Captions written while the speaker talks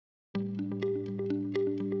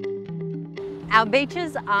Our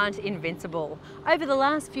beaches aren't invincible. Over the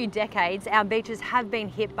last few decades, our beaches have been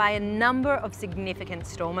hit by a number of significant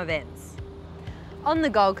storm events. On the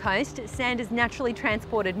Gold Coast, sand is naturally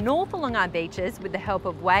transported north along our beaches with the help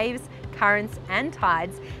of waves, currents and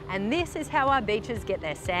tides, and this is how our beaches get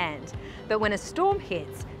their sand. But when a storm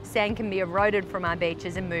hits, sand can be eroded from our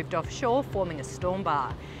beaches and moved offshore, forming a storm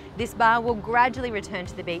bar. This bar will gradually return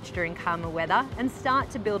to the beach during calmer weather and start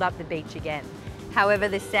to build up the beach again. However,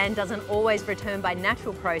 this sand doesn't always return by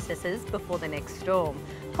natural processes before the next storm.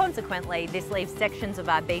 Consequently, this leaves sections of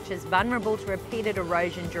our beaches vulnerable to repeated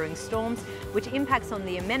erosion during storms, which impacts on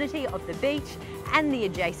the amenity of the beach and the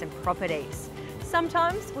adjacent properties.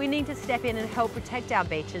 Sometimes we need to step in and help protect our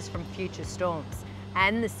beaches from future storms.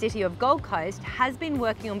 And the City of Gold Coast has been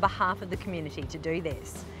working on behalf of the community to do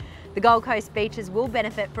this. The Gold Coast beaches will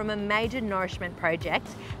benefit from a major nourishment project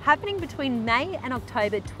happening between May and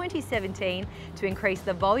October 2017 to increase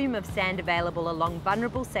the volume of sand available along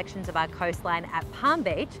vulnerable sections of our coastline at Palm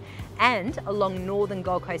Beach and along northern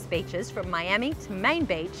Gold Coast beaches from Miami to Main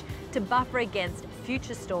Beach to buffer against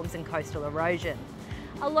future storms and coastal erosion.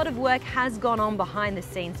 A lot of work has gone on behind the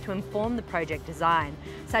scenes to inform the project design,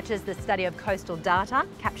 such as the study of coastal data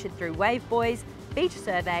captured through wave buoys, beach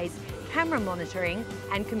surveys, camera monitoring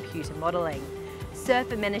and computer modelling.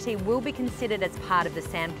 Surf amenity will be considered as part of the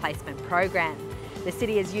sand placement program. The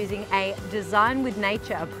city is using a design with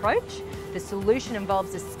nature approach. The solution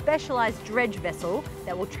involves a specialised dredge vessel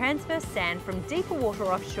that will transfer sand from deeper water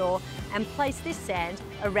offshore and place this sand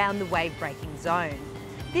around the wave breaking zone.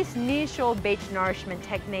 This nearshore beach nourishment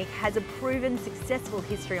technique has a proven successful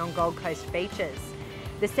history on Gold Coast beaches.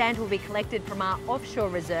 The sand will be collected from our offshore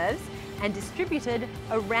reserves and distributed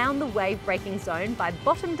around the wave-breaking zone by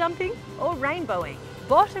bottom dumping or rainbowing.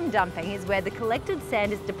 Bottom dumping is where the collected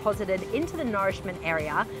sand is deposited into the nourishment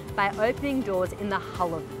area by opening doors in the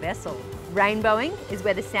hull of the vessel. Rainbowing is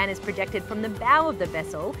where the sand is projected from the bow of the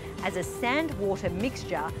vessel as a sand-water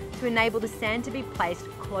mixture to enable the sand to be placed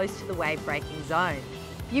close to the wave-breaking zone.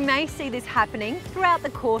 You may see this happening throughout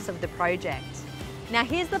the course of the project. Now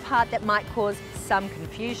here's the part that might cause some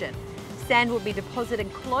confusion. Sand will be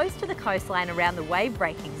deposited close to the coastline around the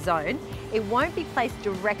wave-breaking zone. It won't be placed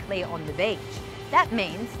directly on the beach. That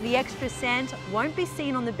means the extra sand won't be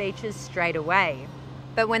seen on the beaches straight away.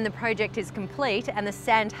 But when the project is complete and the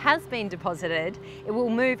sand has been deposited, it will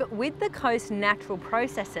move with the coast's natural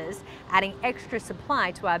processes, adding extra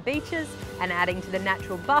supply to our beaches and adding to the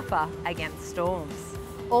natural buffer against storms.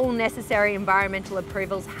 All necessary environmental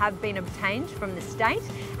approvals have been obtained from the state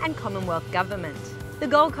and Commonwealth Government. The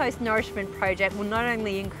Gold Coast Nourishment Project will not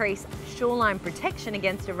only increase shoreline protection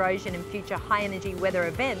against erosion and future high-energy weather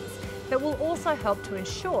events, but will also help to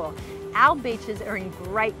ensure our beaches are in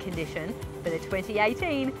great condition for the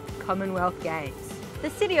 2018 Commonwealth Games. The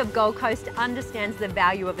City of Gold Coast understands the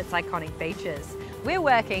value of its iconic beaches. We're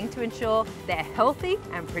working to ensure they're healthy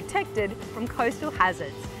and protected from coastal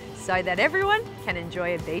hazards so that everyone can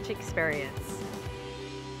enjoy a beach experience.